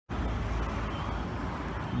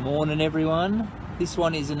Morning everyone. This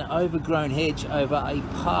one is an overgrown hedge over a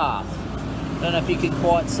path. I don't know if you can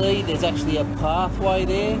quite see, there's actually a pathway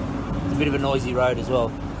there. It's a bit of a noisy road as well.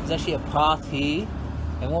 There's actually a path here,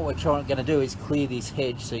 and what we're going to do is clear this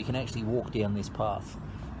hedge so you can actually walk down this path.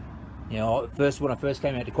 You know, when I first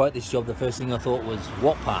came out to quote this job, the first thing I thought was,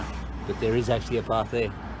 what path? But there is actually a path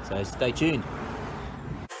there, so stay tuned.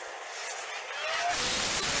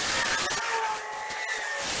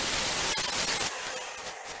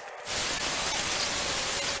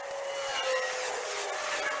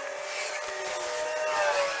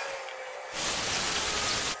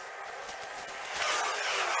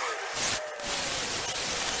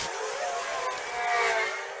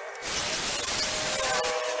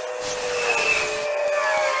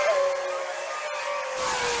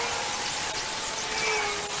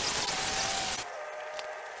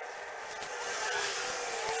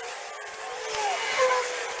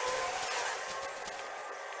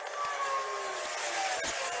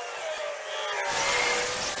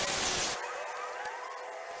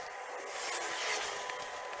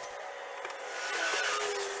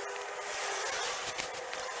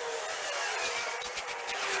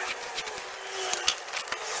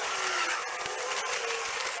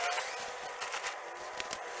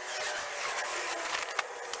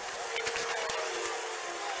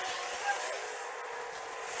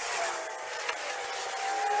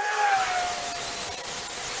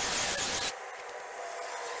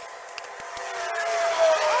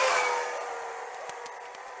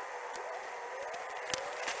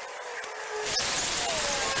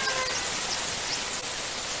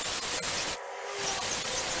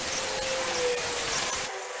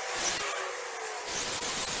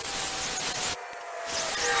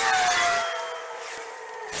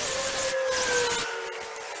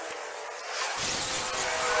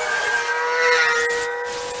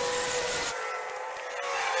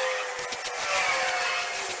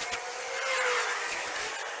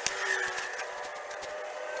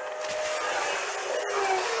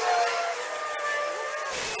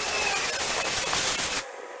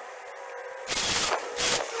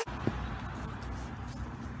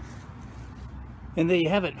 And there you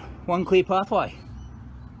have it, one clear pathway.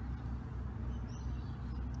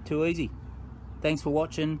 Too easy. Thanks for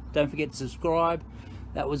watching. Don't forget to subscribe.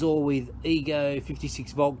 That was all with Ego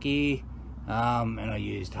 56 volt gear, and I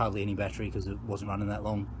used hardly any battery because it wasn't running that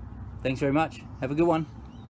long. Thanks very much. Have a good one.